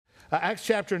Acts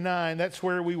chapter 9, that's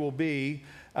where we will be.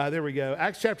 There we go.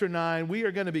 Acts chapter 9, we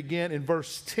are going to begin in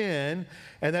verse 10,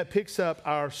 and that picks up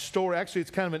our story. Actually,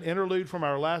 it's kind of an interlude from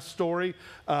our last story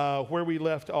where we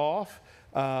left off.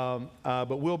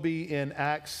 But we'll be in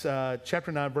Acts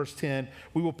chapter 9, verse 10.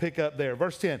 We will pick up there.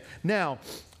 Verse 10. Now,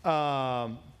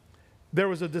 there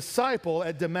was a disciple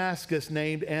at Damascus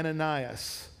named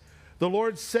Ananias. The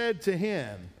Lord said to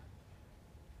him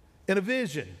in a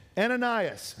vision,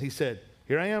 Ananias, he said,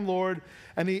 "Here I am, Lord."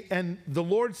 And the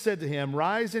Lord said to him,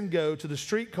 "Rise and go to the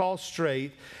street called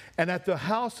Straight, and at the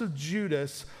house of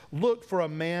Judas look for a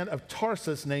man of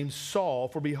Tarsus named Saul,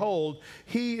 for behold,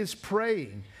 he is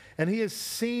praying. And he has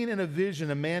seen in a vision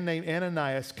a man named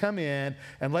Ananias come in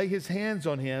and lay his hands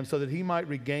on him so that he might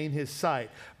regain his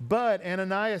sight." But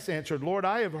Ananias answered, "Lord,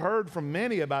 I have heard from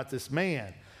many about this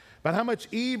man, about how much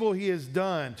evil he has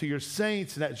done to your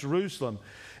saints at Jerusalem.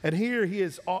 And here he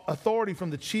has authority from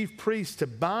the chief priests to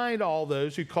bind all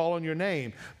those who call on your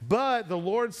name." But the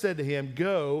Lord said to him,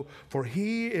 "Go, for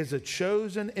he is a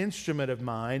chosen instrument of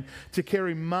mine to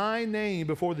carry my name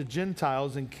before the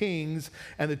Gentiles and kings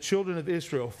and the children of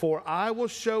Israel. For I will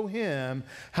show him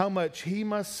how much he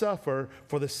must suffer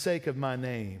for the sake of my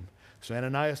name." So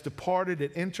Ananias departed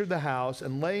and entered the house,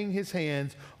 and laying his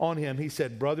hands on him, he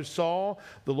said, "Brother Saul,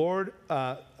 the Lord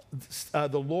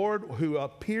who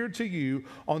appeared to you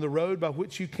on the road by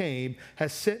which you came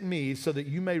has sent me so that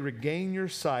you may regain your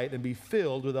sight and be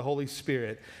filled with the Holy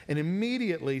Spirit." And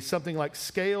immediately something like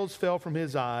scales fell from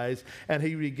his eyes, and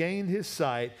he regained his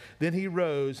sight. Then he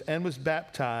rose and was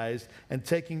baptized, and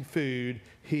taking food,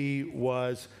 he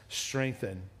was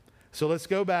strengthened. So let's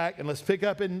go back and let's pick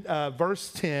up in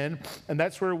verse 10, and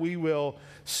that's where we will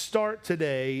start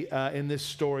today in this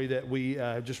story that we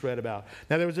just read about.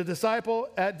 Now, there was a disciple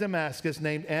at Damascus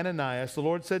named Ananias. The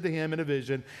Lord said to him in a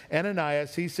vision,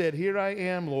 "Ananias," he said, "Here I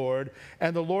am, Lord."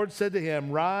 And the Lord said to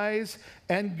him, "Rise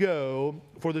and go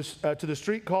to the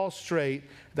street called Straight,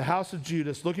 the house of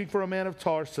Judas, looking for a man of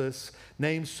Tarsus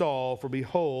named Saul, for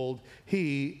behold,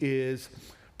 he is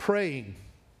praying."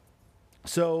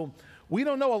 So, we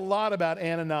don't know a lot about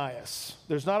Ananias.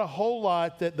 There's not a whole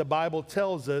lot that the Bible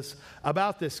tells us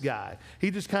about this guy.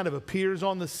 He just kind of appears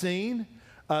on the scene.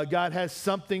 God has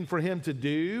something for him to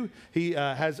do. He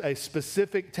has a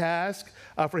specific task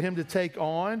for him to take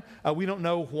on. We don't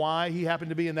know why he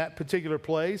happened to be in that particular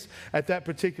place at that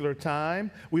particular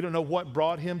time. We don't know what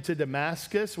brought him to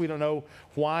Damascus. We don't know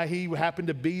why he happened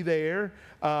to be there.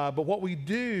 But what we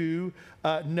do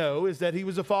know is that he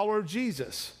was a follower of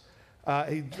Jesus.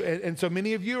 And so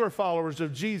many of you are followers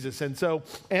of Jesus. And so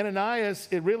Ananias,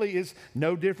 it really is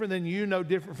no different than you, no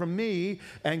different from me.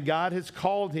 And God has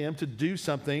called him to do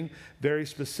something very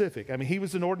specific. I mean, he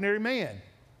was an ordinary man,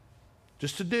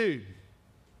 just a dude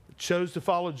that chose to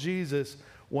follow Jesus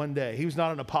one day. He was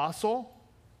not an apostle.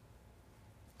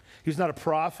 He was not a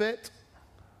prophet.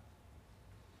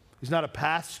 He's not a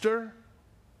pastor.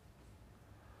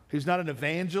 He's not an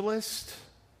evangelist.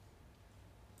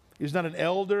 He's not an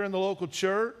elder in the local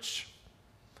church.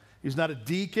 He's not a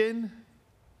deacon.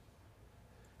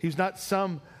 He's not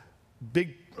some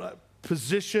big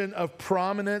position of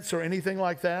prominence or anything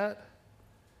like that.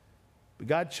 But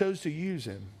God chose to use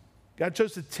him. God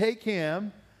chose to take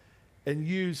him and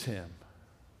use him.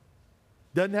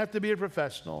 Doesn't have to be a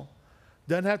professional.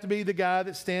 Doesn't have to be the guy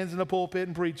that stands in the pulpit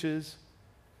and preaches.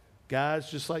 Guys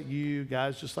just like you,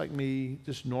 guys just like me,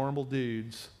 just normal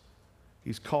dudes.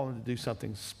 He's calling to do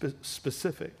something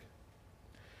specific.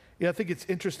 Yeah, I think it's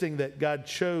interesting that God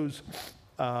chose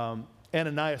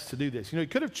Ananias to do this. You know, he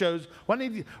could have chose, why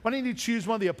didn't he choose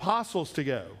one of the apostles to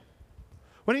go?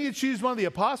 Why didn't you choose one of the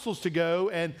apostles to go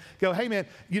and go, "Hey man,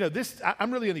 you know,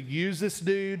 I'm really going to use this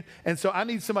dude, and so I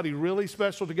need somebody really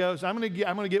special to go. So I'm going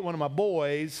to get one of my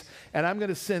boys, and I'm going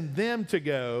to send them to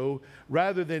go,"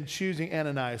 rather than choosing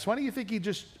Ananias. Why do you think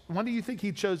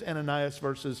he chose Ananias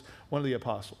versus one of the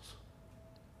apostles?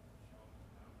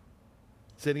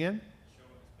 Say it again?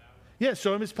 Yeah,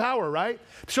 show him his power, right?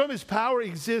 Show him his power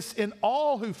exists in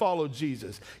all who follow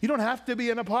Jesus. You don't have to be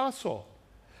an apostle.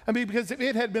 I mean, because if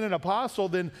it had been an apostle,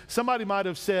 then somebody might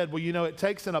have said, well, you know, it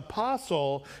takes an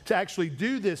apostle to actually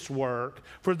do this work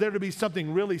for there to be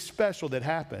something really special that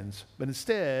happens. But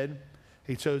instead,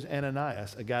 he chose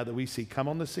Ananias, a guy that we see come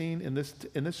on the scene in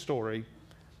this story.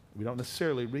 We don't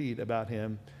necessarily read about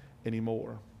him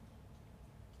anymore.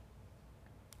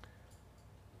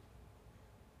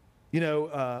 You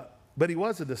know, but he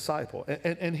was a disciple.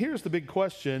 And here's the big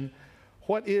question.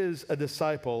 What is a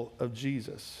disciple of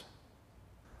Jesus?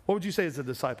 What would you say is a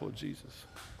disciple of Jesus?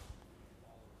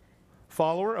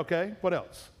 Follower, okay. What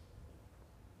else?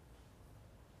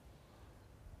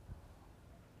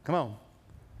 Come on.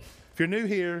 you're new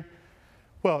here,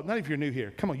 well, not if you're new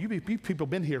here. Come on, you people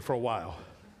been here for a while.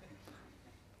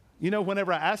 You know,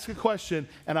 whenever I ask a question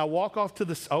and I walk off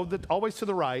to always to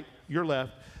the right, your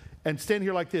left, and stand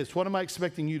here like this, what am I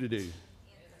expecting you to do?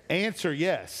 Answer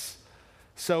yes.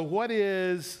 So what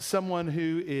is someone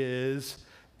who is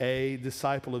a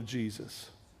disciple of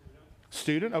Jesus?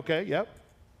 Student, okay, yep.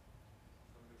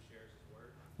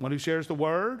 One who shares the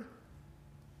word.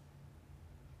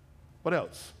 What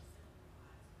else?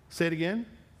 Say it again.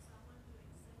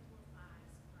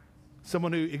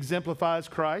 Someone who exemplifies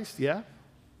Christ, yeah.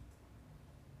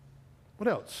 What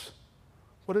else?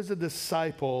 What is a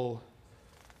disciple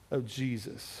of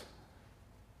Jesus?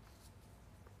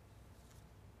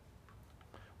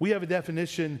 We have a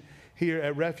definition here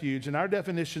at Refuge, and our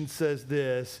definition says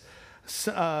this.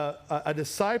 A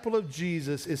disciple of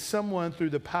Jesus is someone through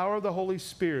the power of the Holy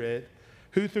Spirit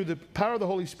who through the power of the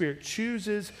Holy Spirit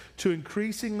chooses to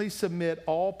increasingly submit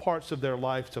all parts of their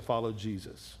life to follow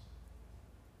Jesus.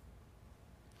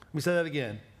 Let me say that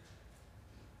again.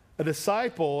 A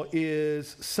disciple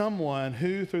is someone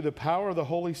who through the power of the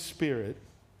Holy Spirit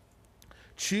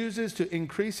chooses to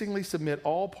increasingly submit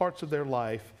all parts of their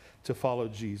life to follow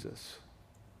Jesus.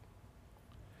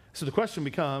 So the question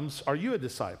becomes, are you a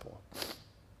disciple?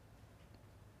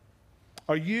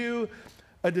 Are you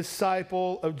a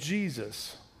disciple of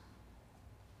Jesus?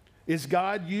 Is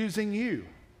God using you?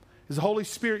 Is the Holy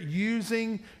Spirit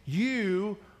using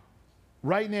you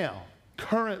right now,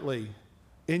 currently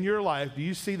in your life? Do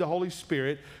you see the Holy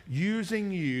Spirit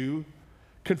using you,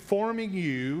 conforming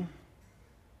you,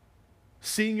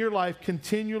 seeing your life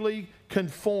continually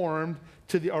conformed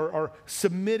to or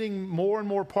submitting more and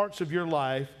more parts of your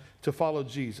life to follow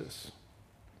Jesus?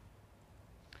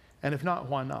 And if not,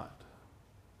 why not?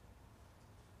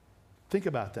 Think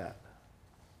about that.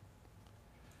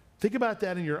 Think about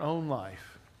that in your own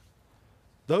life.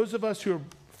 Those of us who are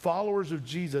followers of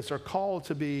Jesus are called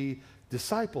to be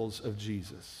disciples of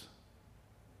Jesus,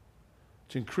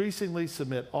 to increasingly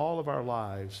submit all of our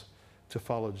lives to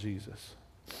follow Jesus.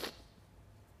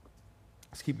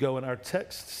 Let's keep going. Our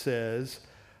text says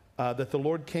that the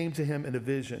Lord came to him in a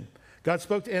vision. God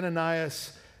spoke to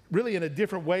Ananias really in a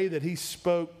different way that he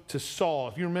spoke to Saul.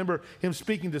 If you remember him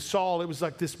speaking to Saul, it was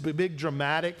like this big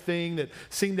dramatic thing that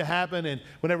seemed to happen. And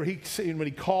when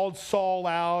he called Saul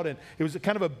out, and it was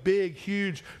kind of a big,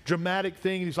 huge, dramatic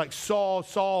thing. He's like, Saul,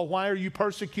 Saul, why are you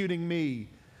persecuting me?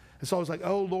 And Saul was like,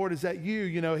 oh, Lord, is that you?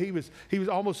 You know, he was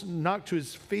almost knocked to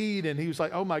his feet, and he was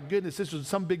like, oh, my goodness, this was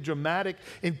some big dramatic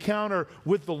encounter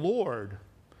with the Lord.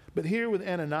 But here with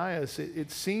Ananias,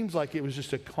 it seems like it was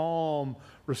just a calm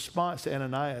response to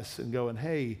Ananias and going,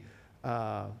 hey,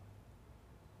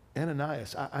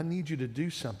 Ananias, I need you to do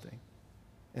something.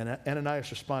 And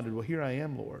Ananias responded, well, here I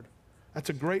am, Lord. That's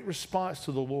a great response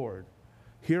to the Lord.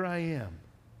 Here I am.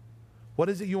 What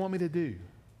is it you want me to do?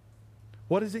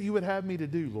 What is it you would have me to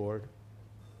do, Lord?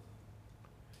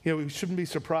 You know, we shouldn't be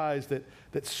surprised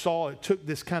that Saul, it took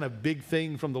this kind of big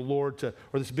thing from the Lord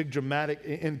or this big dramatic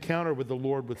encounter with the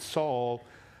Lord with Saul.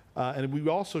 And we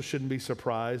also shouldn't be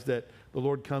surprised that the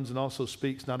Lord comes and also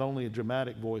speaks not only in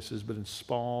dramatic voices, but in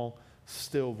small,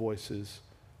 still voices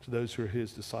to those who are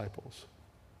his disciples,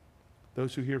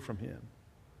 those who hear from him,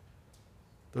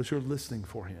 those who are listening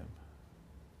for him.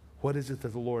 What is it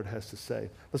that the Lord has to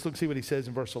say? Let's see what he says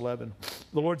in verse 11.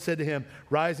 The Lord said to him,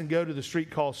 rise and go to the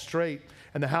street called Straight,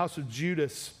 and the house of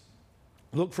Judas.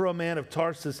 Look for a man of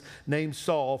Tarsus named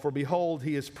Saul, for behold,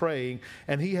 he is praying,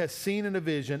 and he has seen in a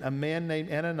vision a man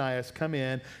named Ananias come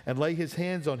in and lay his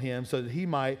hands on him so that he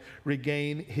might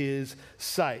regain his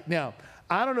sight. Now,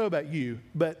 I don't know about you,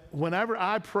 but whenever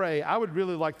I pray, I would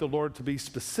really like the Lord to be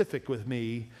specific with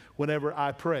me whenever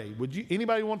I pray. Would you?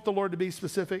 Anybody want the Lord to be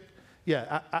specific?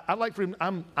 Yeah, I like for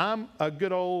him. I'm a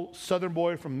good old Southern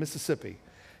boy from Mississippi,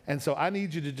 and so I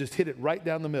need you to just hit it right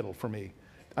down the middle for me.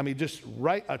 I mean, just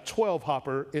write a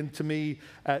 12-hopper into me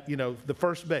at, the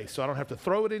first base, so I don't have to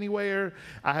throw it anywhere.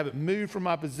 I have it moved from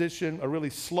my position, a really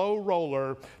slow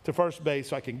roller to first base,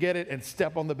 so I can get it and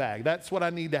step on the bag. That's what I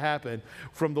need to happen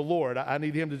from the Lord. I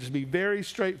need him to just be very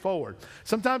straightforward.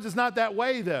 Sometimes it's not that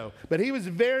way, though, but he was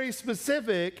very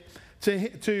specific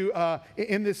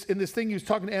in this thing he was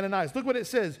talking to Ananias. Look what it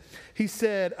says. He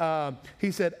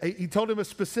told him a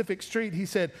specific street. He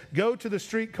said, go to the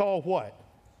street called what?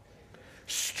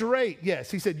 Straight. Yes.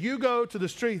 He said, you go to the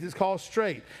street that's called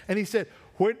Straight. And he said,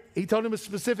 he told him a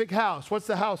specific house. What's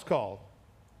the house called?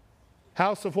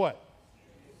 House of what?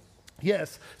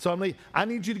 Yes. So I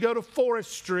need you to go to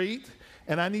Forest Street,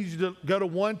 and I need you to go to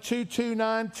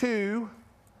 12292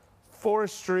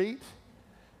 Forest Street.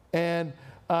 And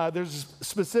there's a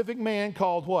specific man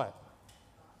called what?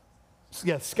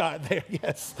 Yes, Scott there,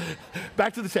 yes.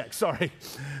 Back to the text, sorry.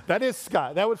 That is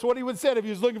Scott. That was what he would have said if he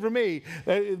was looking for me.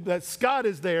 That Scott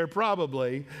is there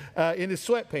probably in his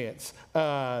sweatpants.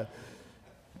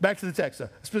 Back to the text. A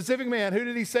specific man, who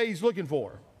did he say he's looking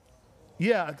for?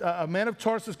 Yeah, a man of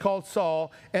Tarsus called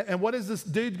Saul. And what is this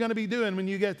dude going to be doing when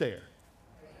you get there?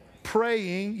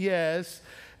 Praying, yes.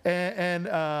 And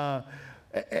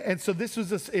so this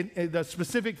was a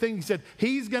specific thing. He said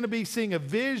he's going to be seeing a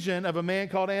vision of a man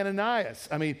called Ananias.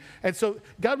 And so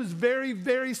God was very,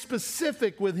 very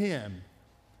specific with him.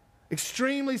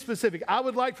 Extremely specific. I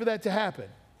would like for that to happen.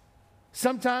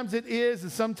 Sometimes it is,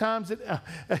 and sometimes it...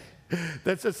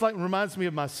 That's like reminds me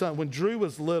of my son. When Drew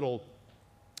was little,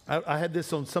 I had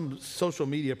this on some social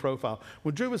media profile.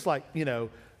 When Drew was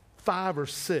 5 or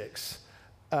 6,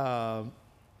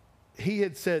 he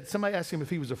had said, somebody asked him if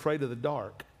he was afraid of the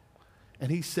dark.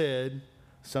 And he said,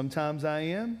 sometimes I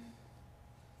am,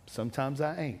 sometimes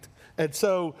I ain't. And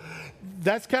so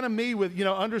that's kind of me with,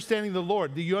 understanding the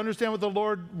Lord. Do you understand what the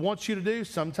Lord wants you to do?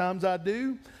 Sometimes I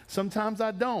do, sometimes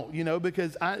I don't,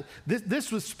 because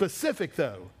this was specific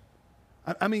though.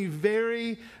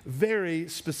 Very, very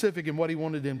specific in what he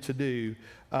wanted him to do.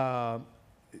 And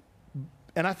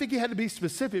I think he had to be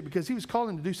specific because he was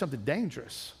calling him to do something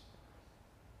dangerous.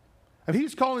 He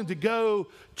was calling to go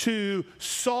to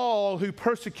Saul, who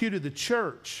persecuted the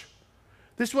church.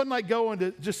 This wasn't like going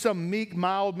to just some meek,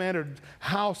 mild-mannered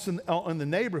house in the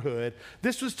neighborhood.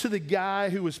 This was to the guy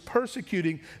who was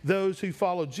persecuting those who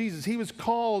followed Jesus. He was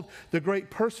called the great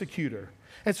persecutor.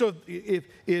 And so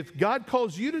if God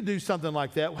calls you to do something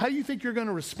like that, how do you think you're going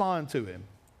to respond to him?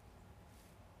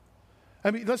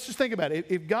 Let's just think about it.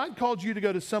 If God called you to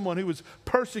go to someone who was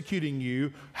persecuting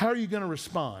you, how are you going to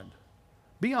respond?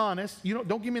 Be honest.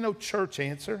 Don't give me no church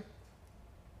answer.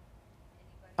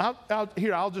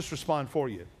 I'll just respond for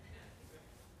you.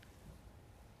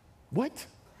 What?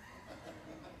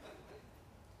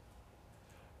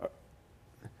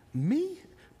 Me?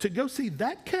 To go see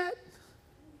that cat?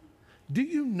 Do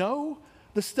you know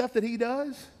the stuff that he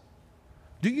does?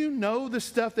 Do you know the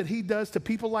stuff that he does to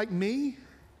people like me?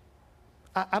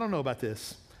 I don't know about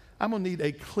this. I'm going to need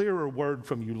a clearer word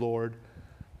from you, Lord.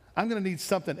 I'm going to need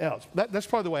something else. That's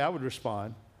probably the way I would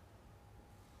respond.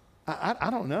 I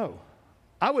don't know.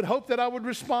 I would hope that I would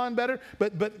respond better,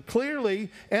 but clearly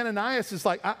Ananias is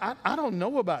like, I don't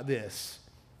know about this.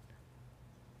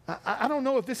 I don't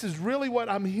know if this is really what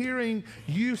I'm hearing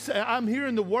you say. I'm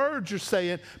hearing the words you're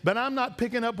saying, but I'm not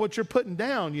picking up what you're putting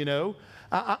down,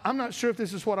 I'm not sure if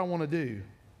this is what I want to do.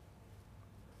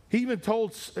 He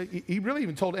really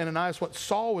even told Ananias what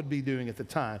Saul would be doing at the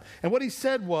time. And what he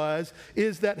said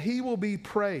is that he will be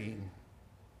praying.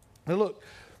 Now look,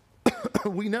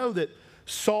 we know that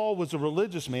Saul was a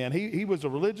religious man. He was a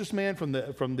religious man from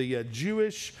the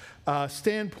Jewish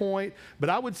standpoint. But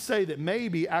I would say that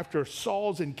maybe after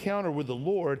Saul's encounter with the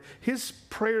Lord, his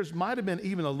prayers might have been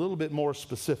even a little bit more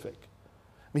specific.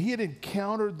 He had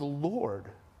encountered the Lord.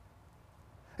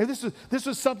 And this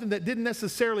was something that didn't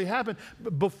necessarily happen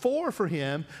before for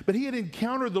him, but he had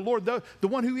encountered the Lord, the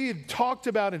one who he had talked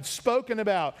about and spoken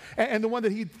about, and the one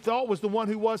that he thought was the one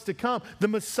who was to come, the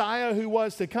Messiah who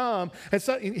was to come. And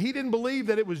so he didn't believe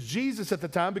that it was Jesus at the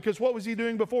time, because what was he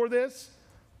doing before this?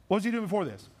 What was he doing before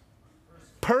this?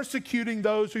 Persecuting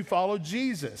those who followed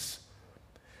Jesus.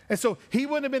 And so he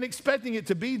wouldn't have been expecting it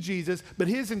to be Jesus, but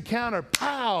his encounter,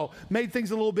 made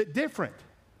things a little bit different.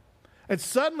 And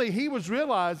suddenly he was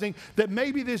realizing that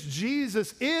maybe this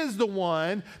Jesus is the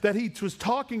one that he was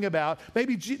talking about.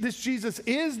 Maybe this Jesus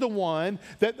is the one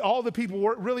that all the people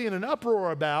were really in an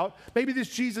uproar about. Maybe this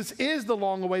Jesus is the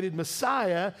long-awaited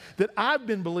Messiah that I've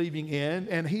been believing in,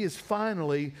 and he has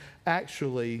finally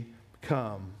actually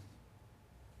come.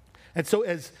 And so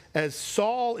as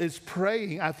Saul is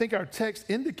praying, I think our text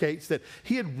indicates that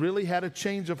he had really had a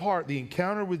change of heart. The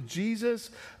encounter with Jesus,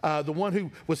 the one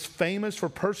who was famous for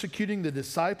persecuting the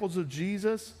disciples of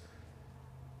Jesus,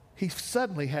 he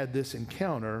suddenly had this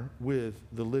encounter with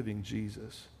the living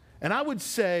Jesus. And I would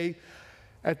say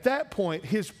at that point,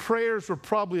 his prayers were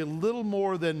probably a little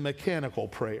more than mechanical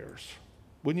prayers.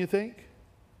 Wouldn't you think?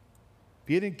 If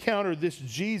he had encountered this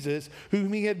Jesus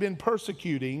whom he had been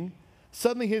persecuting,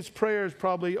 suddenly his prayers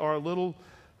probably are a little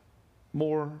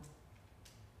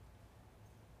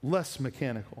less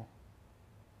mechanical.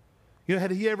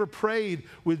 Had he ever prayed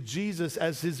with Jesus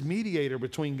as his mediator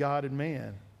between God and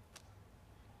man?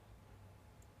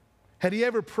 Had he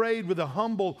ever prayed with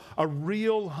a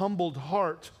real humbled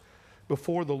heart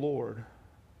before the Lord?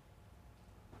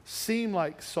 Seemed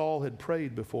like Saul had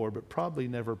prayed before, but probably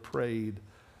never prayed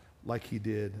like he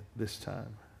did this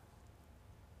time.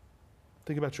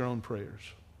 Think about your own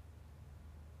prayers.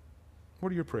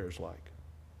 What are your prayers like?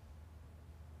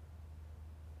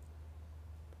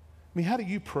 I mean, how do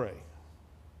you pray?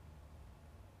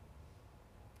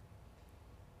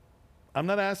 I'm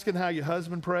not asking how your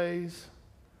husband prays,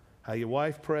 how your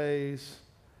wife prays,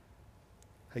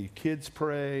 how your kids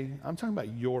pray. I'm talking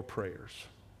about your prayers.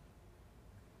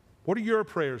 What are your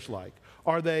prayers like?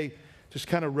 Are they just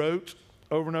kind of rote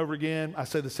over and over again? I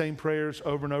say the same prayers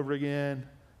over and over again.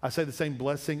 I say the same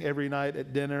blessing every night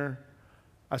at dinner.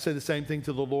 I say the same thing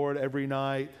to the Lord every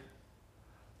night.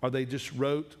 Are they just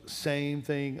rote, same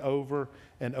thing over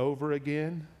and over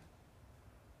again?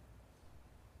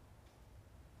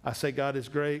 I say God is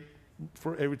great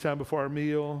for every time before our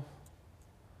meal.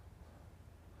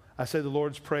 I say the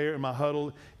Lord's Prayer in my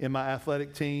huddle, in my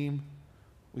athletic team.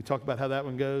 We talked about how that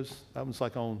one goes. That one's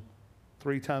like on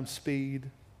 3 times speed.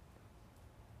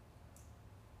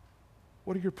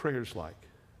 What are your prayers like?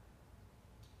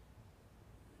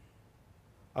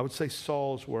 I would say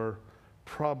Saul's were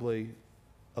probably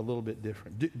a little bit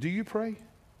different. Do you pray?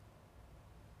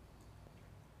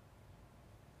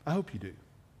 I hope you do.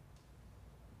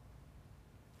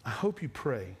 I hope you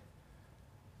pray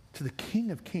to the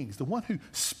King of Kings, the one who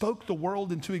spoke the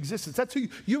world into existence. That's who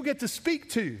you get to speak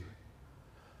to.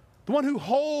 The one who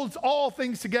holds all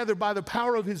things together by the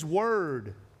power of his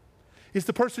word is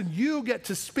the person you get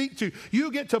to speak to.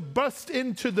 You get to bust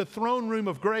into the throne room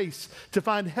of grace to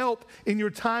find help in your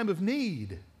time of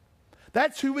need.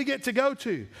 That's who we get to go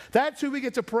to. That's who we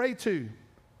get to pray to.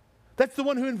 That's the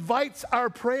one who invites our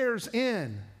prayers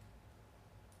in.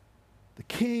 The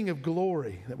King of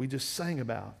glory that we just sang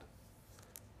about.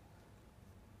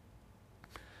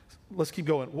 Let's keep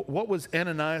going. What was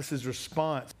Ananias'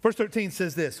 response? Verse 13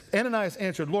 says this. Ananias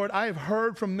answered, Lord, I have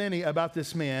heard from many about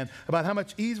this man, about how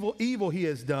much evil he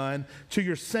has done to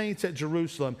your saints at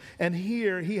Jerusalem. And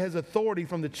here he has authority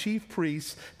from the chief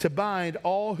priests to bind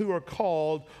all who are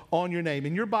called on your name.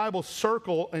 In your Bible,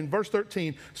 circle, in verse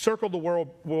 13, circle the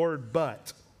word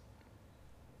but.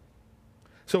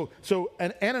 So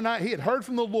Ananias, he had heard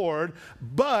from the Lord,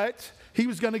 but he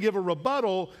was going to give a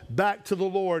rebuttal back to the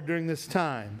Lord during this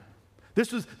time.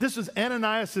 This was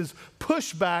Ananias'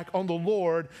 pushback on the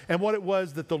Lord and what it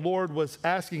was that the Lord was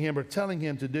asking him or telling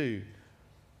him to do.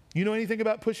 You know anything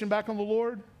about pushing back on the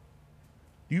Lord?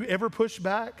 Do you ever push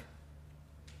back?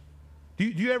 Do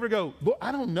you ever go,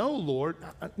 I don't know, Lord.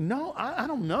 No, I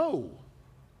don't know.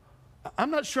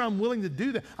 I'm not sure I'm willing to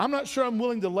do that. I'm not sure I'm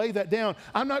willing to lay that down.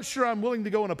 I'm not sure I'm willing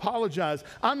to go and apologize.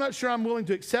 I'm not sure I'm willing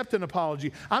to accept an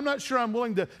apology. I'm not sure I'm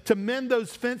willing to mend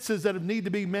those fences that need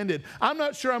to be mended. I'm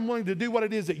not sure I'm willing to do what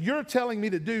it is that you're telling me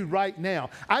to do right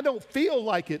now. I don't feel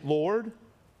like it, Lord.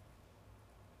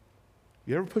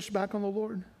 You ever push back on the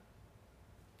Lord?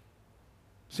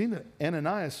 Seen that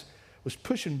Ananias was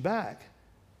pushing back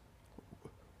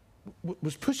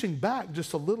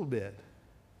just a little bit.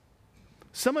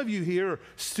 Some of you here are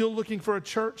still looking for a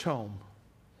church home,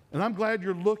 and I'm glad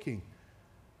you're looking.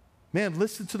 Man,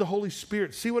 listen to the Holy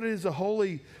Spirit. See what it is the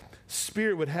Holy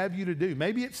Spirit would have you to do.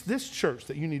 Maybe it's this church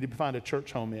that you need to find a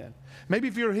church home in. Maybe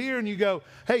if you're here and you go,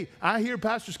 hey, I hear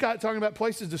Pastor Scott talking about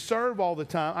places to serve all the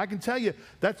time. I can tell you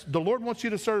that's the Lord wants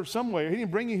you to serve somewhere. He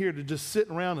didn't bring you here to just sit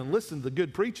around and listen to the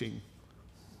good preaching.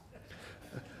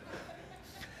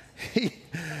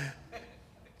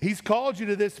 He's called you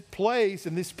to this place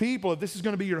and this people, if this is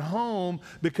going to be your home,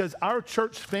 because our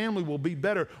church family will be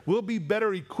better. We'll be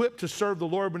better equipped to serve the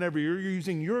Lord whenever you're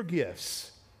using your gifts.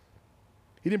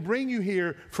 He didn't bring you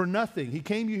here for nothing. He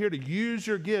came you here to use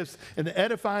your gifts in the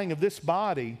edifying of this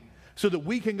body so that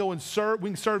we can go and serve, we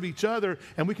can serve each other,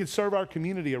 and we can serve our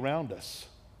community around us.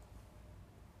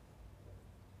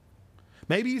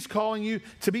 Maybe he's calling you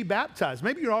to be baptized.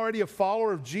 Maybe you're already a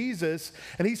follower of Jesus,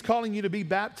 and he's calling you to be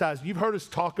baptized. You've heard us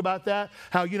talk about that,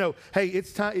 how, hey,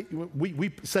 it's time.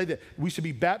 We say that we should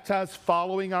be baptized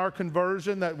following our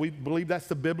conversion, that we believe that's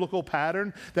the biblical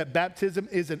pattern, that baptism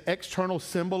is an external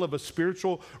symbol of a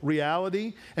spiritual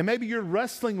reality. And maybe you're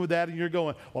wrestling with that, and you're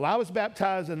going, well, I was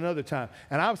baptized at another time,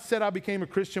 and I said I became a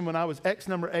Christian when I was X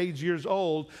number of years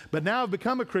old, but now I've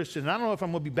become a Christian, and I don't know if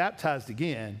I'm going to be baptized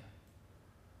again.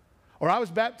 Or I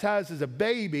was baptized as a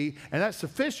baby, and that's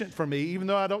sufficient for me, even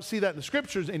though I don't see that in the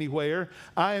scriptures anywhere.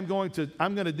 I'm going to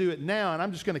do it now, and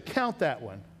I'm just going to count that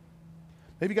one.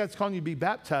 Maybe God's calling you to be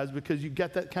baptized because you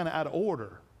got that kind of out of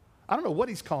order. I don't know what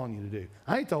he's calling you to do.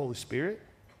 I ain't the Holy Spirit.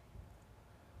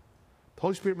 The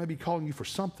Holy Spirit may be calling you for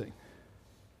something.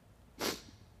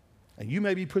 And you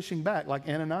may be pushing back like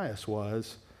Ananias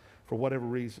was for whatever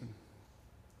reason.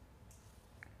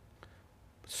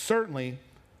 Certainly,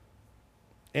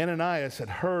 Ananias had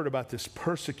heard about this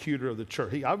persecutor of the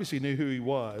church. He obviously knew who he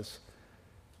was.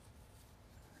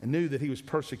 and knew that he was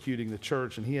persecuting the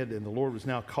church, and the Lord was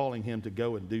now calling him to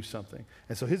go and do something.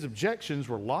 And so his objections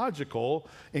were logical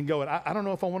in going, I don't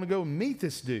know if I want to go meet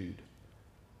this dude.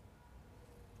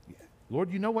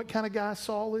 Lord, you know what kind of guy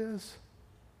Saul is?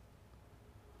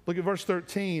 Look at verse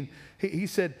 13. He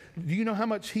said, do you know how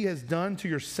much he has done to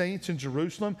your saints in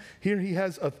Jerusalem? Here he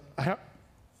has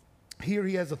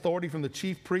authority from the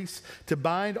chief priests to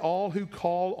bind all who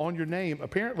call on your name.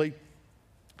 Apparently,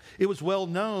 it was well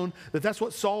known that that's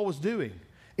what Saul was doing.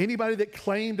 Anybody that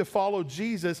claimed to follow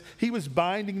Jesus, he was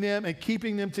binding them and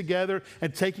keeping them together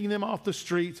and taking them off the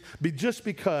streets just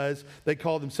because they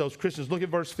called themselves Christians. Look at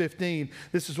verse 15.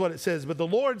 This is what it says. But the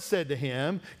Lord said to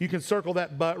him, you can circle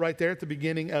that but right there at the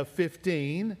beginning of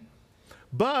 15.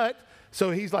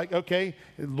 So he's like, okay,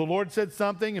 the Lord said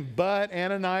something, but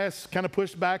Ananias kind of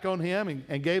pushed back on him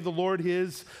and gave the Lord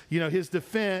his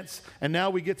defense. And now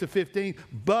we get to 15.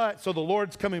 So the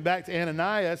Lord's coming back to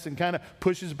Ananias and kind of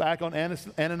pushes back on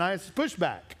Ananias'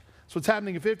 pushback. That's what's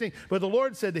happening in 15. But the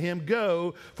Lord said to him,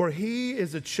 go, for he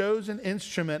is a chosen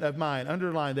instrument of mine.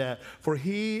 Underline that. For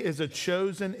he is a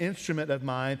chosen instrument of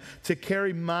mine to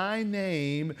carry my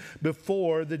name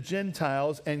before the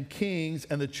Gentiles and kings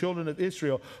and the children of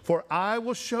Israel. For I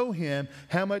will show him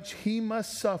how much he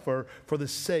must suffer for the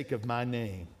sake of my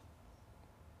name.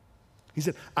 He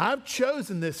said, I've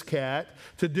chosen this cat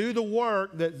to do the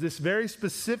work, this very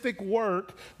specific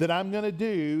work that I'm going to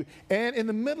do. And in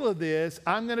the middle of this,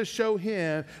 I'm going to show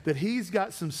him that he's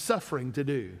got some suffering to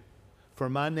do for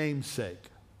my name's sake.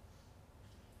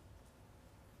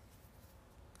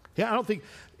 Yeah, I don't think,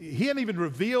 he hadn't even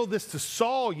revealed this to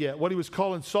Saul yet, what he was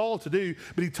calling Saul to do,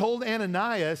 but he told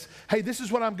Ananias, hey, this is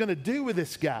what I'm going to do with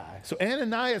this guy. So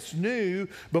Ananias knew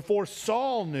before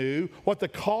Saul knew what the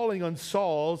calling on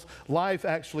Saul's life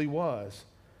actually was.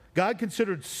 God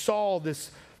considered Saul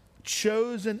this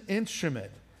chosen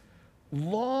instrument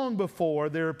long before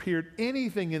there appeared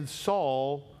anything in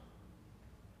Saul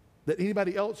that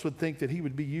anybody else would think that he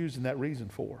would be used in that reason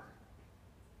for.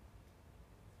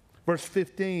 Verse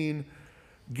 15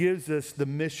 gives us the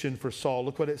mission for Saul.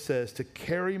 Look what it says, to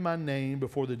carry my name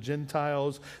before the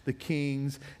Gentiles, the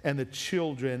kings, and the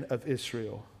children of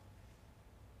Israel.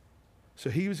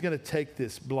 So he was going to take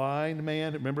this blind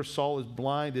man. Remember, Saul is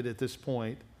blinded at this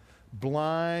point.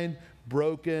 Blind,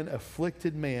 broken,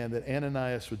 afflicted man that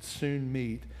Ananias would soon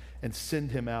meet and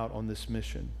send him out on this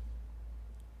mission.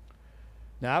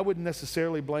 Now, I wouldn't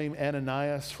necessarily blame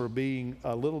Ananias for being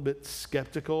a little bit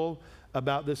skeptical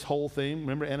about this whole thing.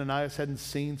 Remember, Ananias hadn't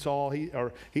seen Saul. He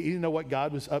didn't know what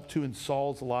God was up to in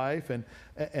Saul's life.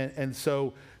 And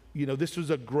so, this was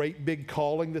a great big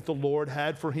calling that the Lord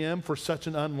had for him for such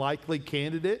an unlikely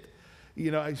candidate.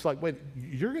 He's like, wait,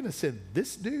 you're going to send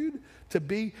this dude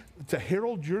to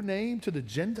herald your name to the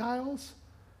Gentiles?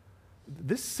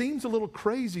 This seems a little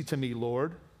crazy to me,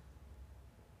 Lord.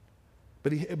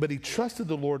 But he trusted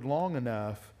the Lord long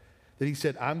enough that he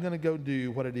said, I'm going to go do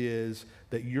what it is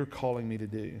that you're calling me to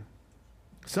do.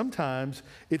 Sometimes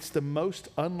it's the most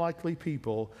unlikely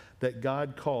people that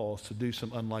God calls to do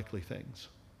some unlikely things.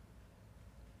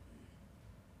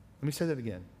 Let me say that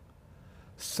again.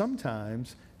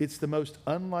 Sometimes it's the most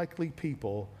unlikely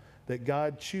people that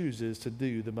God chooses to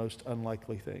do the most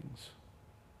unlikely things.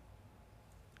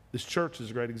 This church is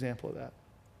a great example of that.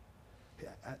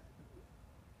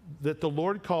 That the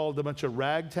Lord called a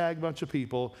ragtag bunch of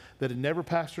people that had never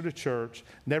pastored a church,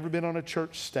 never been on a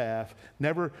church staff,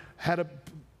 never had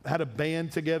a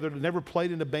band together, never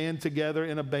played in a band together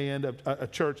in a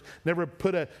church, never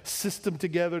put a system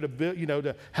together to build,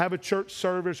 to have a church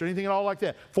service or anything at all like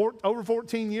that. Over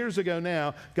 14 years ago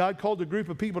now, God called a group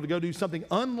of people to go do something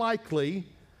unlikeliest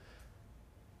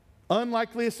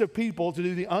of people to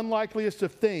do the unlikeliest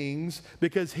of things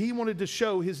because he wanted to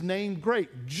show his name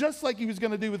great, just like he was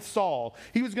going to do with Saul.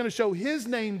 He was going to show his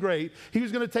name great. He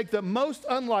was going to take the most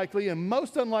unlikely and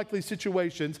most unlikely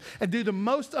situations and do the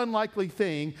most unlikely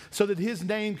thing so that his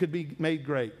name could be made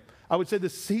great. I would say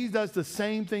this, he does the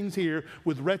same things here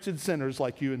with wretched sinners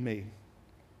like you and me.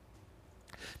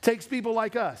 Takes people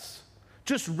like us,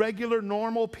 just regular,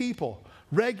 normal people,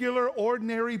 regular,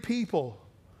 ordinary people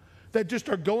that just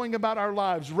are going about our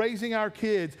lives, raising our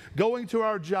kids, going to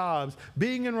our jobs,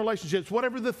 being in relationships,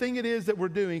 whatever the thing it is that we're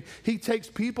doing. He takes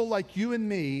people like you and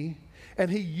me, and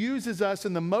he uses us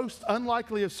in the most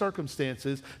unlikely of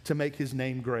circumstances to make his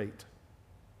name great.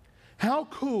 How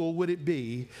cool would it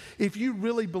be if you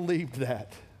really believed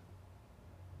that?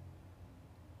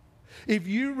 If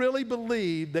you really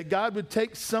believed that God would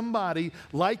take somebody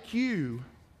like you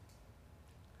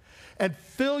and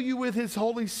fill you with his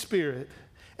Holy Spirit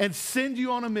and send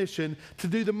you on a mission to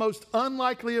do the most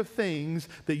unlikely of things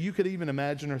that you could even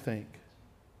imagine or think.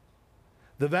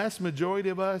 The vast majority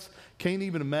of us can't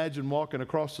even imagine walking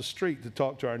across the street to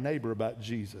talk to our neighbor about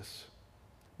Jesus.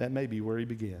 That may be where he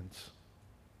begins.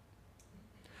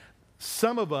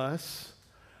 Some of us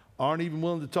aren't even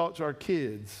willing to talk to our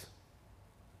kids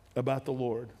about the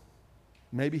Lord.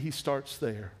 Maybe he starts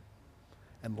there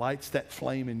and lights that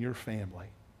flame in your family.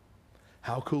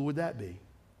 How cool would that be?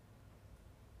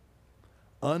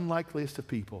 Unlikeliest of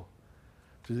people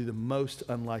to do the most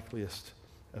unlikeliest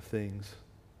of things.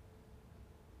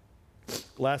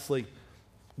 Lastly,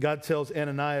 God tells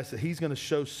Ananias that he's going to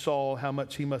show Saul how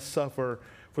much he must suffer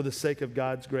for the sake of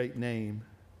God's great name.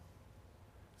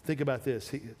 Think about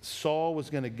this. Saul was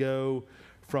going to go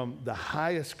from the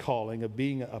highest calling of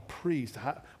being a priest,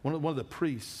 one of the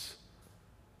priests,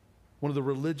 one of the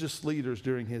religious leaders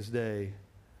during his day,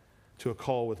 to a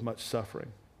call with much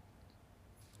suffering.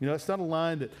 You know, it's not a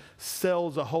line that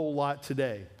sells a whole lot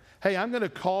today. Hey, I'm going to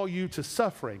call you to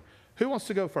suffering. Who wants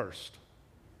to go first?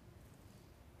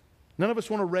 None of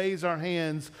us want to raise our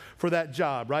hands for that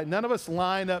job, right? None of us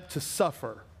line up to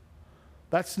suffer.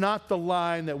 That's not the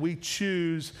line that we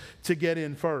choose to get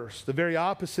in first. The very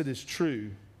opposite is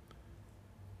true.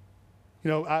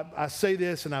 You know, I say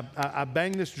this and I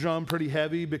bang this drum pretty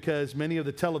heavy because many of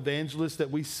the televangelists that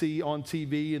we see on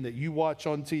TV and that you watch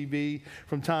on TV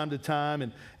from time to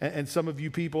time, and some of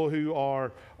you people who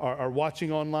are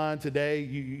watching online today,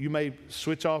 you may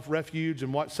switch off Refuge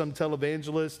and watch some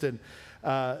televangelist. And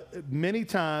many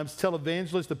times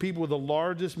televangelists, the people with the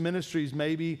largest ministries,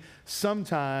 maybe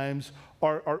sometimes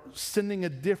are sending a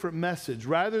different message.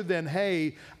 Rather than,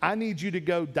 hey, I need you to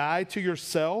go die to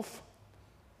yourself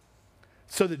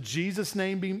so that Jesus'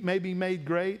 name may be made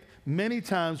great. Many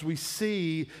times we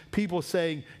see people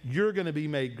saying, you're going to be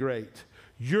made great.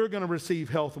 You're going to receive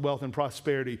health, wealth, and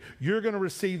prosperity. You're going to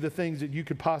receive the things that you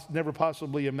could never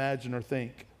possibly imagine or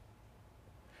think.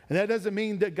 And that doesn't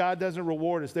mean that God doesn't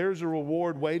reward us. There's a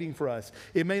reward waiting for us.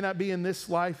 It may not be in this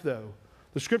life, though.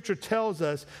 The scripture tells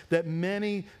us that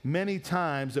many, many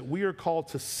times that we are called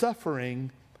to suffering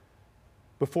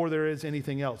before there is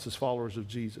anything else as followers of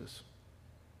Jesus.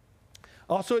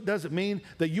 Also, it doesn't mean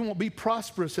that you won't be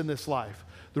prosperous in this life.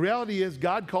 The reality is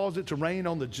God calls it to rain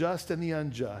on the just and the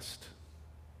unjust.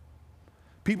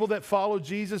 People that follow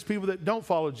Jesus, people that don't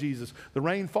follow Jesus, the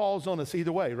rain falls on us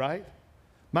either way, right?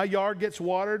 My yard gets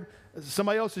watered,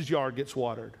 somebody else's yard gets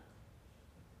watered.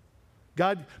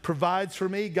 God provides for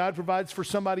me, God provides for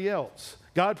somebody else.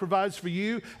 God provides for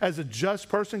you as a just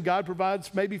person. God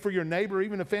provides maybe for your neighbor,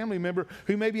 even a family member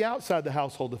who may be outside the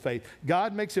household of faith.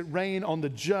 God makes it rain on the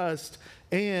just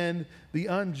and the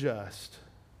unjust.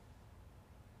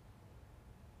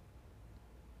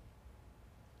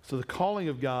 So the calling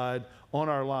of God on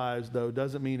our lives, though,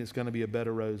 doesn't mean it's going to be a bed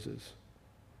of roses.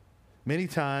 Many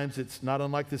times it's not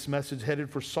unlike this message headed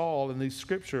for Saul in the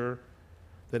scripture,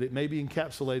 that it may be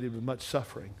encapsulated with much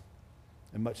suffering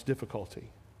and much difficulty.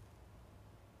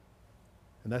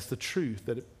 And that's the truth,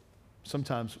 that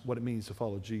sometimes what it means to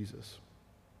follow Jesus.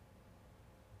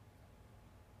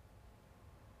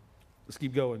 Let's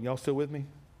keep going. Y'all still with me?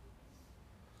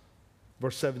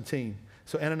 Verse 17.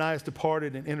 So Ananias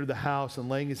departed and entered the house, and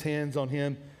laying his hands on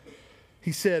him,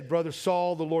 he said, Brother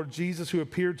Saul, the Lord Jesus, who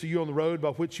appeared to you on the road by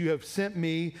which you have sent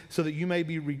me, so that you may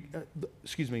be,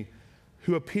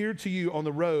 who appeared to you on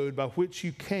the road by which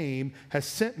you came, has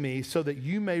sent me so that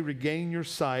you may regain your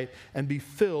sight and be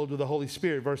filled with the Holy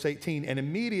Spirit. Verse 18, and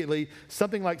immediately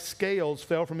something like scales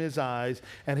fell from his eyes,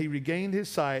 and he regained his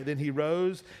sight. Then he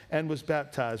rose and was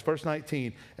baptized. Verse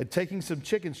 19, and taking some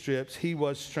chicken strips, he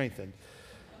was strengthened.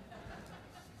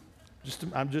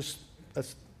 I'm just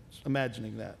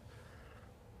imagining that.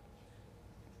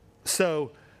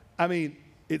 So, I mean,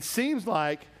 it seems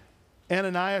like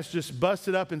Ananias just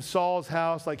busted up in Saul's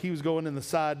house like he was going in the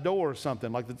side door or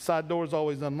something, like the side door is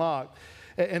always unlocked.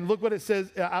 And look what it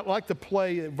says. I like to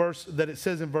play a verse that it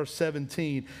says in verse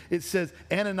 17. It says,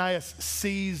 Ananias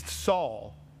seized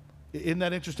Saul. Isn't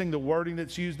that interesting, the wording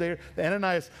that's used there?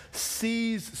 Ananias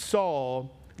seized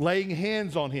Saul, laying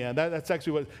hands on him. That's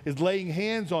actually what is laying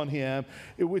hands on him,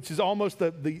 which is almost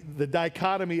the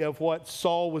dichotomy of what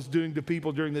Saul was doing to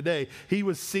people during the day. He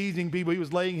was seizing people. He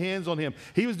was laying hands on him.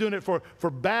 He was doing it for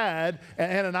bad,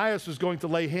 and Ananias was going to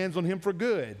lay hands on him for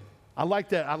good. I like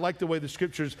that. I like the way the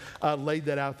scriptures laid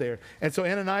that out there. And so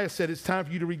Ananias said, it's time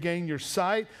for you to regain your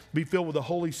sight, be filled with the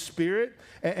Holy Spirit.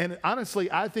 And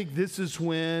honestly, I think this is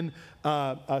when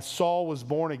Saul was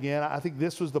born again. I think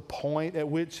this was the point at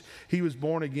which he was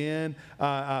born again,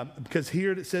 because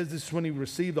here it says this is when he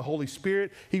received the Holy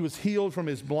Spirit. He was healed from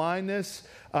his blindness.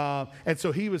 And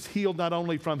so he was healed not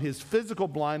only from his physical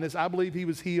blindness, I believe he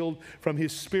was healed from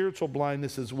his spiritual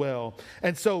blindness as well.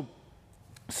 And so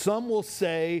Some will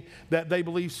say that they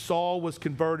believe Saul was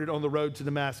converted on the road to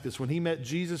Damascus. When he met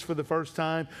Jesus for the first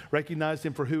time, recognized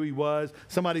him for who he was.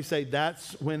 Somebody say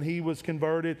that's when he was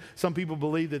converted. Some people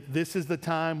believe that this is the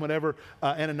time whenever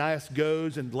Ananias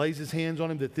goes and lays his hands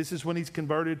on him, that this is when he's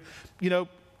converted. You know,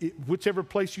 whichever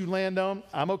place you land on,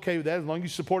 I'm okay with that. As long as you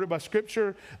support it by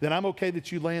Scripture, then I'm okay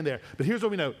that you land there. But here's what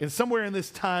we know. Somewhere in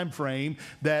this time frame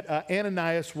that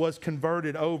Ananias was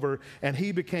converted over, and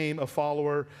he became a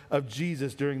follower of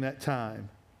Jesus during that time.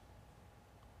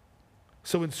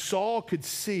 So when Saul could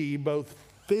see both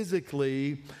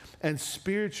physically and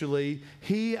spiritually,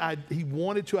 he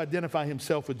wanted to identify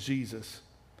himself with Jesus.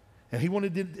 And he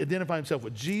wanted to identify himself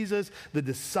with Jesus, the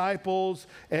disciples.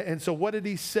 And so what did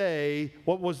he say?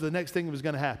 What was the next thing that was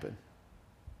going to happen?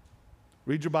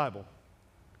 Read your Bible.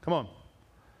 Come on.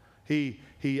 He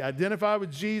identified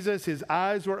with Jesus. His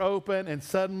eyes were open. And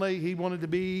suddenly he wanted to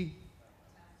be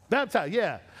baptized.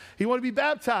 Yeah. He wanted to be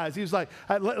baptized. He was like,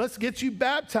 let's get you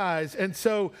baptized. And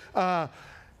so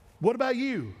what about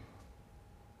you?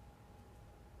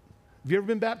 Have you ever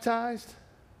been baptized?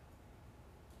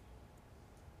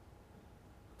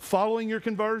 Following your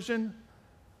conversion?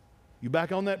 You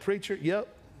back on that, preacher?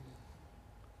 Yep.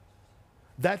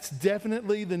 That's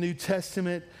definitely the New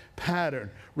Testament pattern.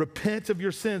 Repent of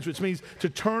your sins, which means to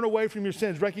turn away from your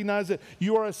sins. Recognize that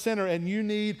you are a sinner and you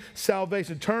need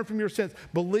salvation. Turn from your sins.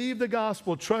 Believe the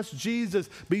gospel. Trust Jesus.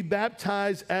 Be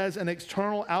baptized as an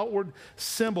external outward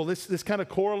symbol. This kind of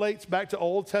correlates back to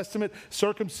Old Testament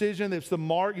circumcision. It's the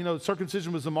mark,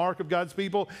 circumcision was the mark of God's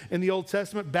people in the Old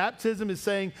Testament. Baptism is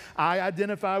saying, I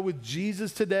identify with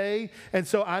Jesus today, and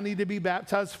so I need to be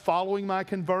baptized following my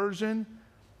conversion.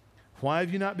 Why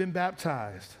have you not been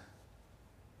baptized?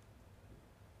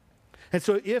 And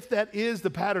so if that is the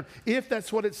pattern, if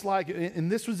that's what it's like,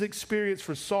 and this was experience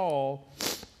for Saul,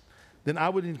 then I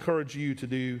would encourage you to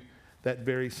do that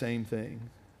very same thing.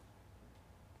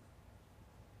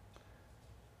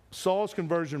 Saul's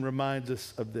conversion reminds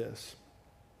us of this.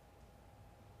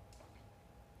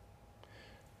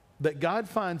 That God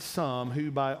finds some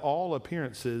who, by all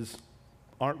appearances,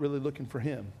 aren't really looking for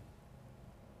him.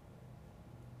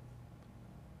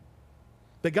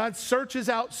 That God searches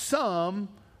out some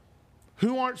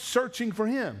who aren't searching for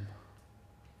him.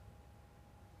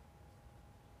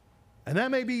 And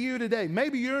that may be you today.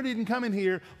 Maybe you didn't come in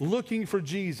here looking for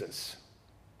Jesus.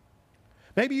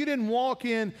 Maybe you didn't walk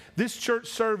in this church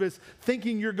service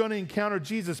thinking you're going to encounter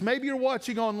Jesus. Maybe you're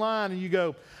watching online and you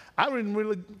go, I wasn't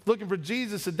really looking for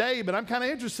Jesus today, but I'm kind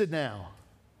of interested now.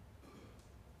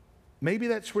 Maybe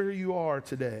that's where you are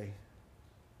today.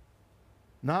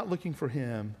 Not looking for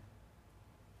him.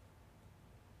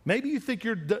 Maybe you think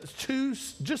you're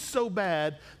just so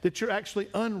bad that you're actually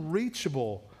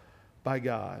unreachable by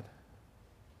God.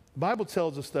 The Bible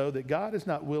tells us, though, that God is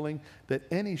not willing that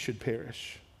any should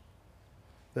perish,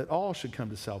 that all should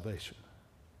come to salvation.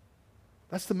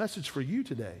 That's the message for you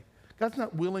today. God's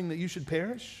not willing that you should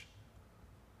perish,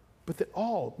 but that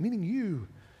all, meaning you,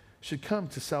 should come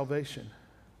to salvation.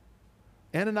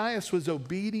 Ananias was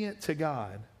obedient to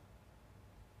God.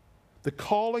 The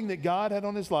calling that God had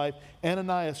on his life,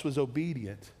 Ananias was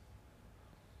obedient.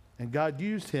 And God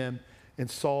used him in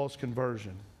Saul's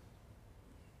conversion.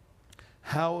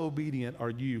 How obedient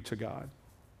are you to God?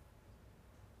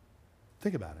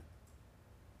 Think about it.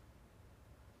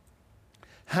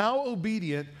 How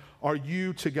obedient are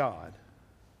you to God?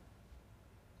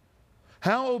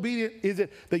 How obedient is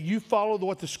it that you follow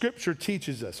what the Scripture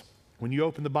teaches us? When you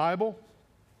open the Bible,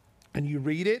 and you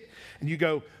read it, and you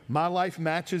go, my life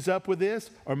matches up with this,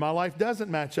 or my life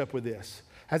doesn't match up with this.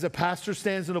 As a pastor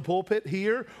stands in a pulpit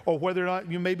here, or whether or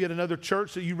not you may be at another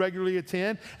church that you regularly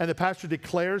attend, and the pastor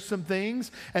declares some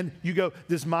things, and you go,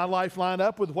 does my life line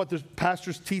up with what the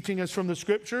pastor's teaching us from the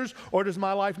Scriptures, or does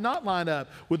my life not line up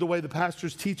with the way the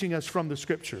pastor's teaching us from the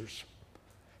Scriptures?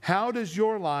 How does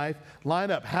your life line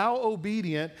up? How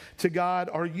obedient to God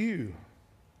are you?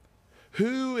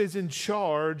 Who is in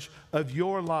charge of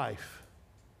your life?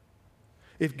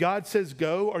 If God says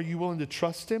go, are you willing to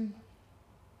trust him?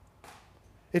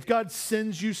 If God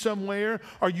sends you somewhere,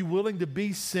 are you willing to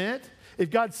be sent? If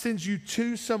God sends you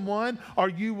to someone, are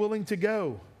you willing to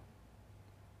go?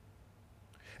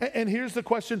 And here's the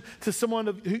question to someone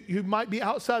who might be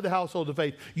outside the household of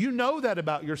faith. You know that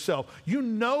about yourself. You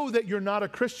know that you're not a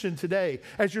Christian today.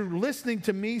 As you're listening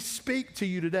to me speak to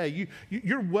you today,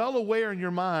 you're well aware in your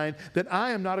mind that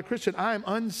I am not a Christian. I am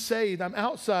unsaved. I'm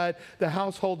outside the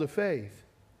household of faith.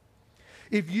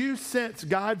 If you sense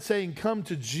God saying, come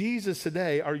to Jesus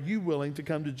today, are you willing to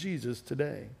come to Jesus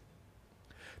today?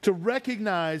 To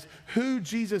recognize who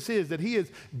Jesus is, that he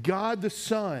is God the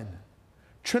Son,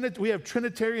 We have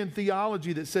Trinitarian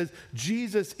theology that says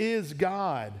Jesus is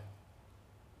God.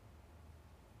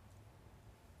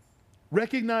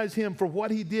 Recognize him for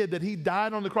what he did, that he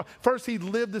died on the cross. First, he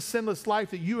lived the sinless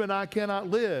life that you and I cannot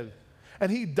live. And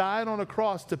he died on a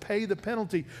cross to pay the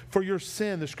penalty for your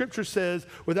sin. The scripture says,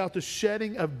 without the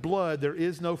shedding of blood, there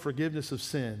is no forgiveness of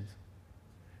sins.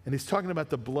 And he's talking about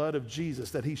the blood of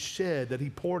Jesus that he shed, that he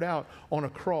poured out on a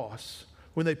cross.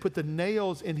 When they put the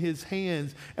nails in his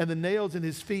hands and the nails in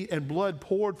his feet and blood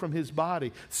poured from his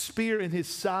body, spear in his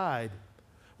side.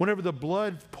 Whenever the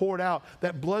blood poured out,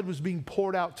 that blood was being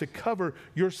poured out to cover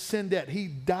your sin debt. He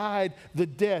died the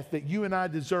death that you and I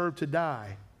deserve to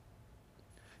die.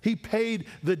 He paid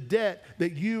the debt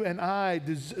that you and I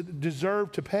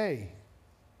deserve to pay.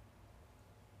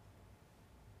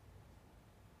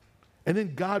 And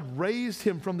then God raised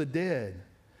him from the dead.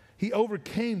 He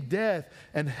overcame death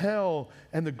and hell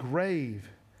and the grave,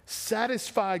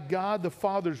 satisfied God the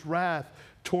Father's wrath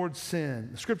towards sin.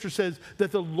 The scripture says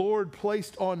that the Lord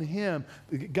placed on him,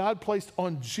 God placed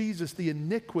on Jesus the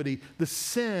iniquity, the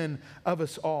sin of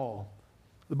us all.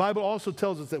 The Bible also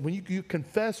tells us that when you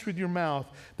confess with your mouth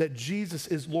that Jesus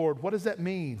is Lord, what does that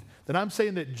mean? That I'm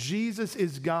saying that Jesus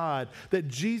is God, that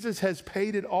Jesus has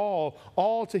paid it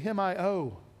all to him I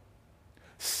owe.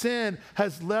 Sin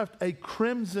has left a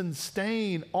crimson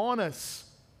stain on us,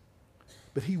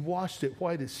 but he washed it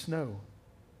white as snow.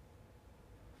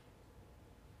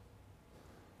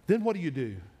 Then what do?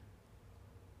 You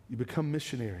become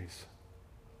missionaries,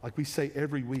 like we say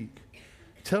every week,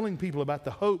 telling people about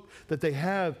the hope that they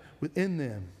have within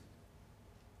them.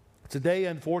 Today,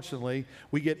 unfortunately,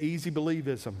 we get easy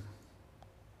believism.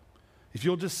 If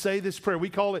you'll just say this prayer, we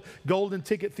call it golden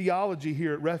ticket theology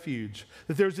here at Refuge.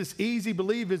 That there's this easy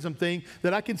believism thing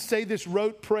that I can say this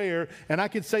rote prayer and I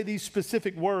can say these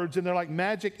specific words, and they're like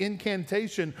magic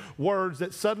incantation words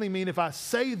that suddenly mean if I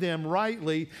say them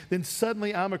rightly, then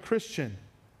suddenly I'm a Christian.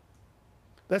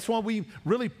 That's why we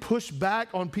really push back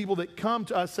on people that come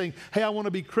to us saying, hey, I want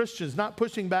to be Christians. Not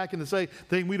pushing back and to say,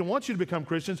 we don't want you to become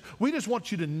Christians. We just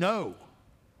want you to know.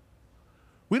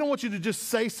 We don't want you to just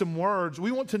say some words. We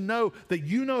want to know that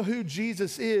you know who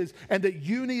Jesus is and that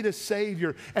you need a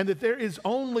Savior and that there is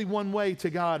only one way to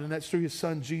God, and that's through his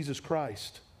Son, Jesus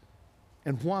Christ.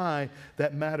 And why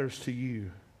that matters to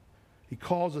you. He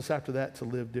calls us after that to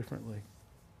live differently.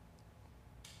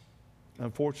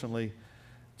 Unfortunately,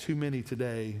 too many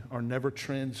today are never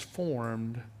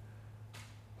transformed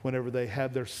whenever they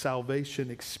have their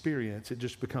salvation experience. It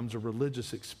just becomes a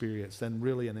religious experience than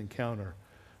really an encounter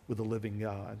with the living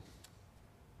God.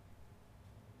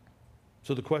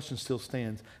 So the question still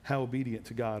stands, how obedient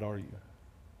to God are you?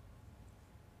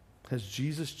 Has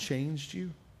Jesus changed you?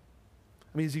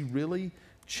 I mean, has he really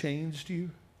changed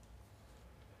you?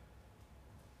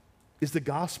 Is the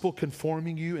gospel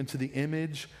conforming you into the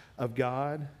image of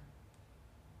God?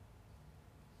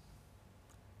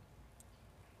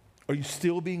 Are you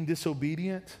still being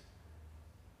disobedient?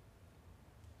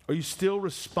 Are you still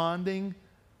responding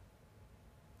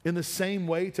in the same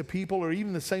way to people, or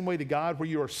even the same way to God, where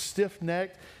you are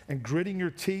stiff-necked and gritting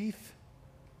your teeth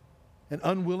and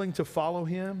unwilling to follow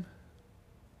him?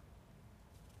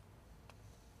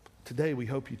 Today, we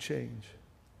hope you change.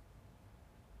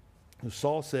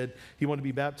 Saul said he wanted to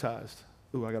be baptized.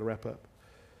 Ooh, I got to wrap up.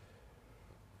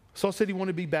 Saul said he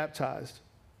wanted to be baptized.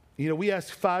 You know, we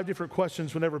ask 5 different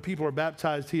questions whenever people are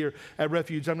baptized here at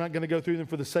Refuge. I'm not going to go through them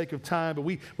for the sake of time, but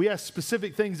we ask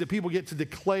specific things that people get to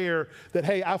declare that,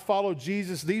 hey, I follow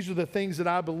Jesus. These are the things that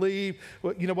I believe.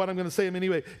 Well, you know what, I'm going to say them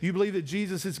anyway. Do you believe that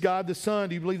Jesus is God the Son?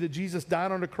 Do you believe that Jesus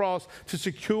died on the cross to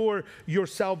secure your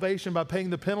salvation by paying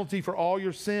the penalty for all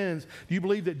your sins? Do you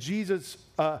believe that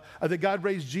that God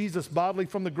raised Jesus bodily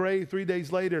from the grave 3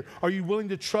 days later? Are you willing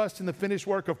to trust in the finished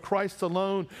work of Christ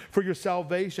alone for your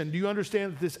salvation? Do you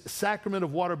understand that this sacrament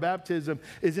of water baptism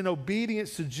is in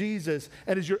obedience to Jesus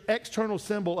and is your external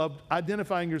symbol of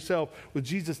identifying yourself with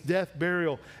Jesus' death,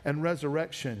 burial, and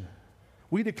resurrection?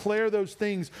 We declare those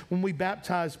things when we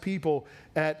baptize people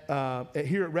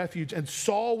here at Refuge. And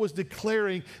Saul was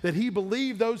declaring that he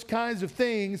believed those kinds of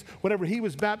things whenever he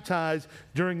was baptized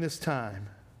during this time.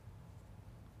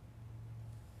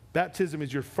 Baptism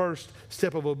is your first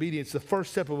step of obedience, the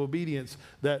first step of obedience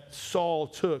that Saul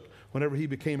took whenever he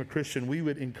became a Christian. We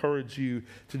would encourage you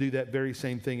to do that very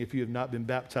same thing if you have not been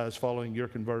baptized following your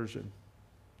conversion.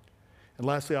 And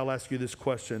lastly, I'll ask you this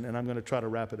question, and I'm going to try to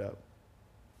wrap it up.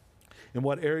 In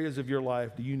what areas of your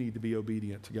life do you need to be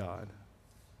obedient to God?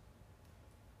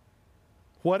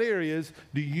 What areas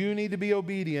do you need to be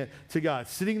obedient to God?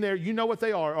 Sitting there, you know what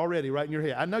they are already, right in your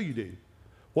head. I know you do.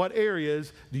 What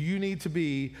areas do you need to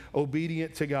be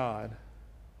obedient to God?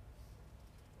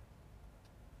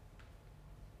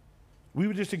 We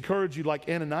would just encourage you, like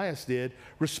Ananias did,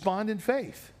 respond in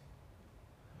faith.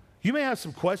 You may have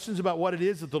some questions about what it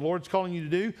is that the Lord's calling you to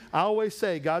do. I always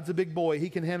say, God's a big boy. He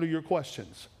can handle your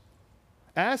questions.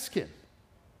 Ask Him.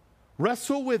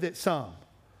 Wrestle with it some.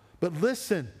 But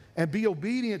listen and be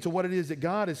obedient to what it is that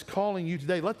God is calling you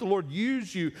today. Let the Lord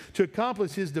use you to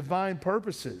accomplish His divine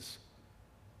purposes.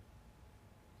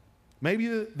 Maybe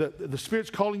the Spirit's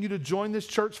calling you to join this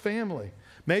church family.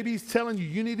 Maybe He's telling you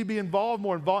you need to be involved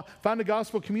more. Find a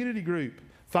gospel community group.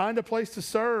 Find a place to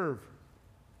serve.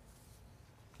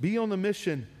 Be on the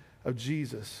mission of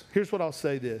Jesus. Here's what I'll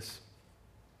say this.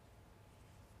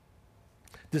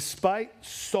 Despite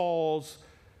Saul's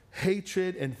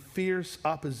hatred and fierce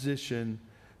opposition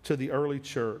to the early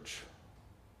church,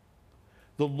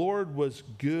 the Lord was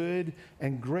good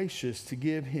and gracious to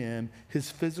give him his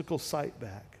physical sight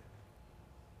back.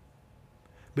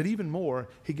 But even more,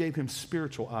 He gave him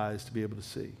spiritual eyes to be able to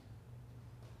see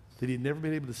that he had never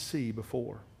been able to see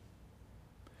before.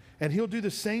 And He'll do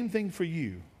the same thing for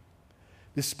you.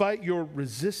 Despite your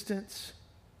resistance,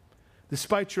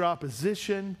 despite your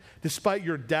opposition, despite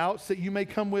your doubts that you may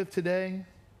come with today,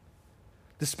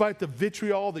 despite the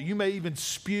vitriol that you may even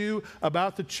spew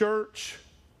about the church,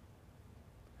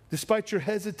 despite your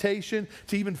hesitation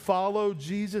to even follow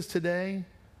Jesus today,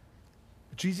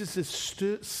 Jesus is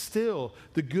still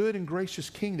the good and gracious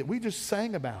King that we just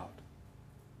sang about,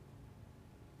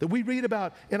 that we read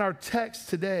about in our text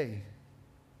today,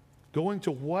 going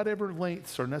to whatever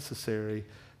lengths are necessary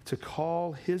to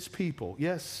call His people,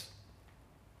 yes,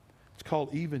 to call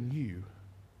even you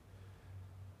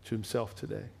to Himself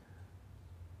today.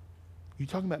 You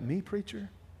talking about me, preacher?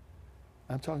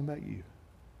 I'm talking about you.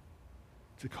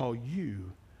 To call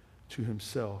you to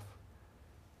Himself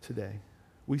today.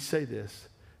 We say this,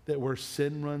 that where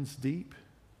sin runs deep,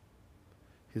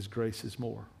 His grace is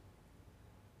more.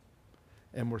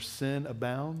 And where sin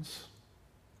abounds,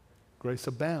 grace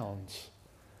abounds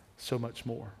so much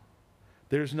more.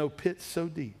 There's no pit so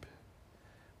deep,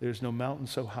 there's no mountain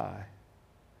so high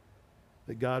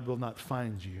that God will not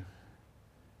find you,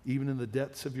 even in the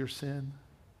depths of your sin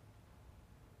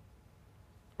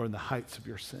or in the heights of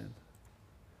your sin.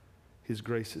 His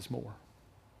grace is more.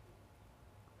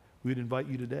 We'd invite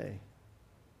you today,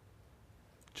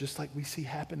 just like we see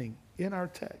happening in our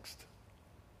text,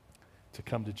 to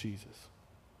come to Jesus.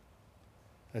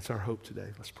 That's our hope today.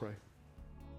 Let's pray.